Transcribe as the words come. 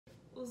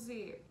We'll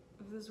see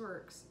if this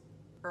works.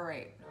 All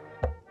right.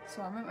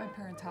 So I'm at my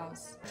parents'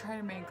 house. I'm trying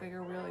to make like a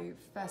really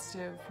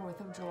festive 4th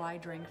of July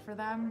drink for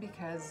them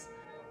because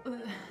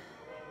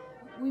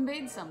we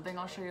made something.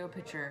 I'll show you a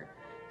picture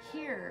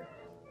here.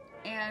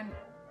 And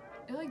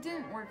it like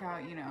didn't work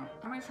out, you know.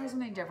 I might try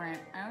something different.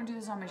 I don't do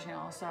this on my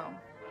channel, so.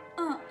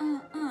 I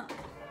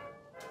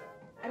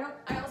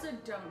also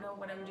don't know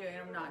what I'm doing.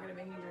 I'm not gonna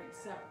make any drinks.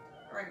 So,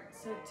 all right,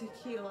 so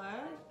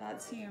tequila,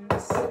 that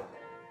seems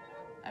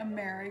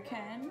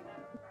American.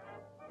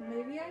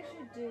 Maybe I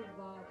should do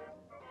vodka.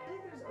 I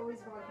think there's always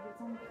vodka, but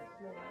it's on the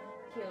floor.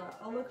 Tequila,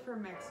 I'll look for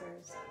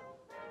mixers.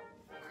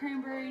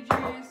 Cranberry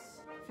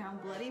juice,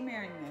 found Bloody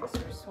Mary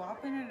mixer,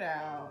 swapping it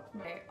out.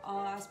 Okay,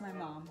 I'll ask my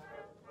mom.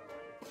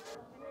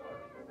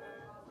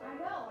 I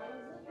know, I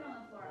was looking on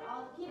the floor.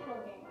 I'll keep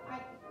looking. I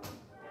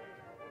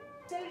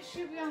said it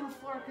should be on the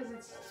floor because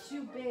it's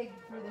too big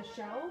for the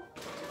shelf.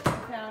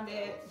 I found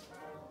it.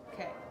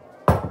 Okay,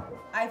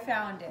 I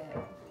found it.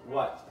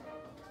 What?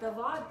 The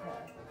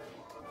vodka.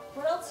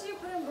 What else do you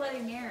put in Bloody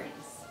Marys?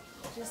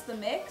 Just the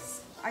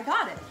mix? I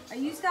got it. I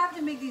used to have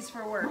to make these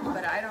for work,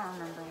 but I don't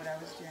remember what I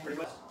was doing. Pretty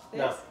much.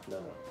 This?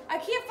 No. I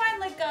can't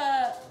find like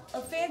a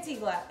fancy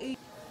glass.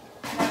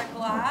 Got a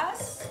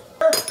glass.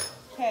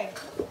 Okay.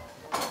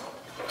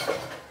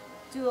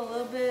 Do a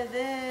little bit of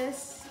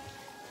this.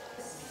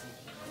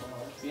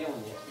 I'm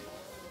feeling you.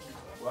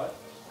 What?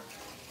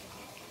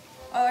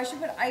 Oh, I should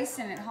put ice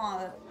in it,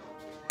 huh?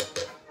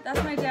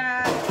 That's my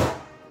dad.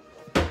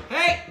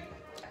 Hey!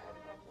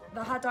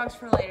 The hot dogs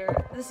for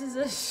later. This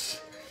is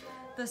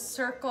the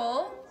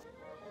circle.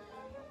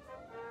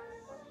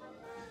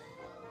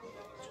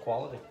 It's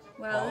quality.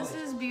 Wow, this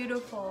is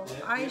beautiful.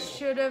 Yeah, I beautiful.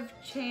 should have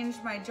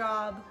changed my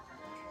job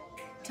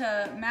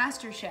to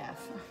Master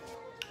Chef.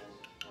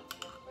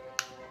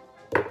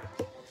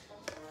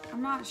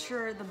 I'm not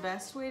sure the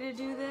best way to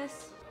do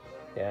this.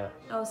 Yeah.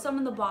 Oh, some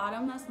in the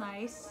bottom, that's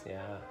nice.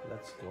 Yeah,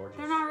 that's gorgeous.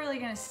 They're not really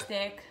gonna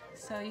stick,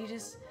 so you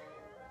just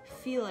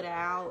feel it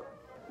out.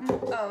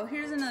 Oh,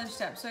 here's another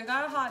step. So I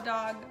got a hot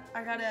dog.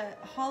 I gotta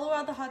hollow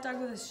out the hot dog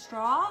with a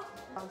straw,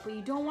 but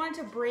you don't want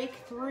it to break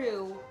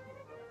through.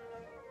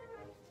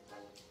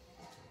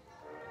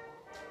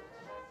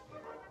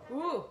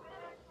 Ooh.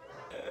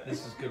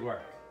 This is good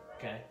work,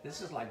 okay?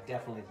 This is like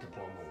definitely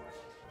diploma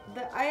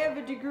work. I have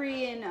a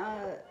degree in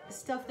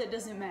stuff that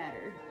doesn't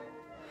matter.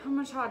 How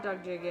much hot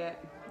dog do you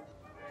get?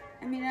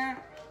 I mean, I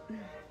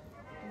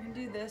can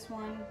do this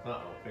one.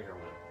 Uh-oh, bigger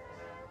one.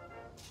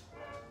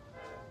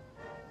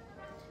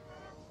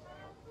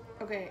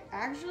 Okay,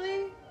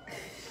 actually,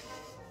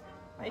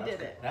 I That's did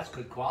good. it. That's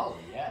good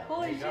quality, yeah.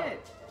 Holy There you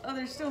shit. Oh,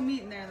 there's still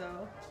meat in there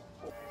though.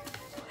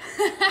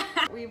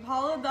 We've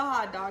hollowed the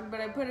hot dog,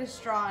 but I put a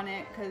straw in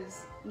it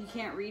because you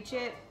can't reach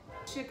it.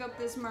 Check up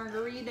this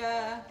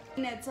margarita.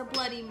 And it's a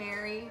Bloody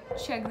Mary.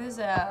 Check this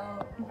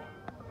out. go.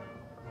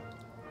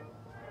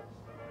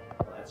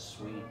 That's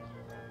sweet.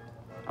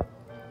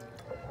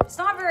 It's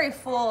not very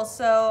full,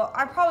 so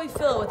I probably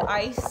fill it with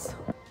ice.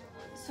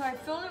 So I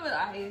filled it with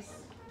ice.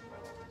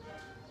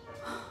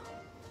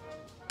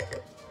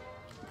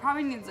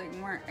 Probably needs like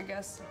more, I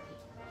guess.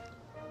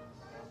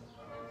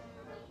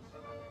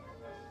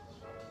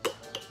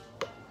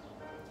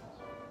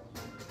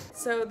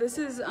 So this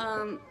is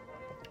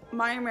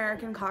my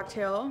American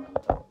cocktail.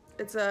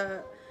 It's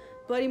a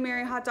Bloody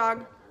Mary hot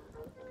dog.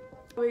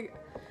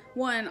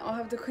 One, I'll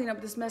have to clean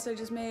up this mess I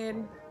just made.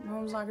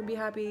 Mom's not gonna be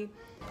happy.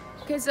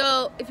 Okay,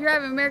 so if you're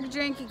having an American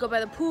drink, you go by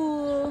the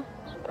pool.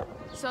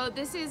 So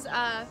this is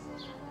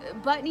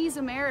Buttknee's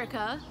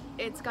America.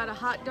 It's got a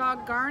hot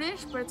dog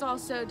garnish, but it's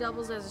also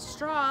doubles as a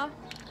straw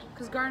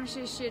because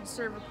garnishes should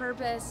serve a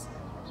purpose.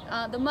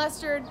 The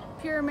mustard,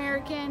 pure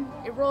American.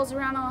 It rolls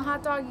around on a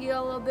hot dog. You get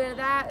a little bit of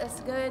that.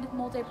 That's good,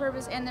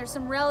 multi-purpose. And there's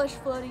some relish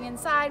floating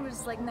inside, which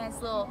is like a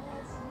nice little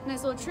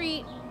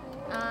treat.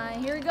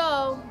 Here we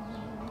go.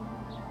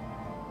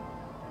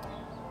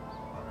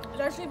 It's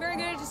actually very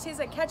good. It just tastes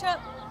like ketchup,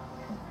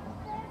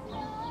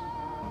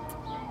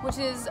 which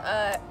is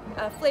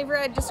a flavor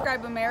I'd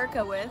describe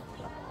America with.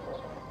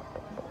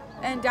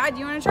 And Dad, do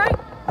you want to try?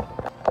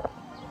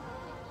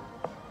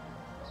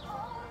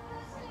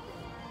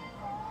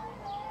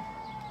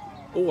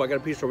 Oh, I got a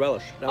piece of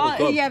relish. That was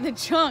good. Yeah, the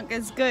chunk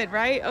is good,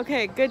 right?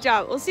 Okay, good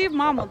job. We'll see if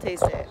Mom will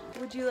taste it.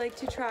 Would you like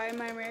to try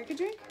my American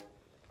drink?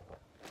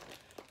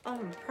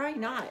 Probably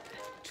not.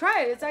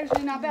 Try it. It's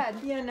actually not bad.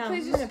 Yeah, no,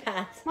 Please I'm just gonna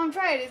pass. Mom,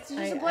 try it. It's just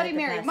I a Bloody have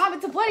to Mary. pass. Mom,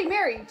 it's a Bloody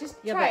Mary. Just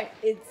Yeah, try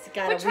but it. it's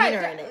got But a try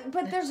wiener it. in it.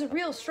 But there's a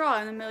real straw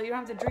in the middle. You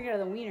don't have to drink out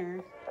of the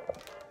wiener.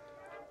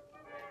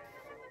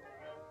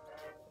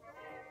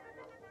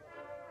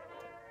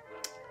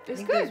 I It's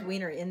think good. there's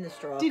wiener in the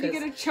straw. Did you 'cause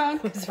get a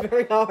chunk? It was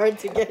very hard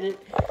to get it.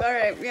 All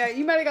right, yeah,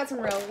 you might have got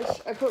some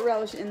relish. I put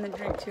relish in the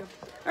drink too.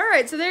 All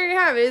right, so there you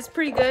have it. It's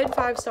pretty good,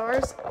 5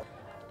 stars.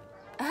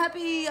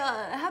 Happy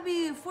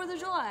 4th of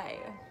July.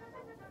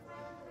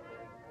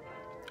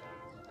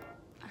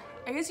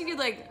 I guess you could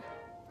like,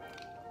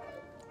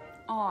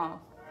 oh,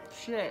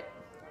 shit.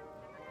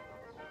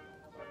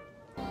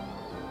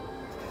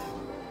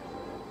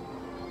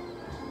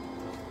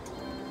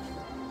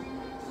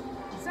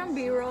 some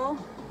B-roll.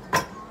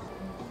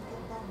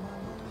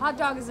 Hot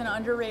dog is an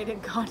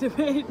underrated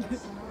condiment.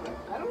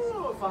 I don't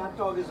know if a hot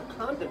dog is a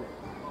condiment.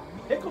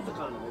 Pickle's a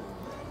condiment.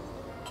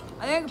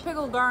 I think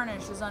pickle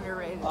garnish is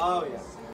underrated. Oh, yeah.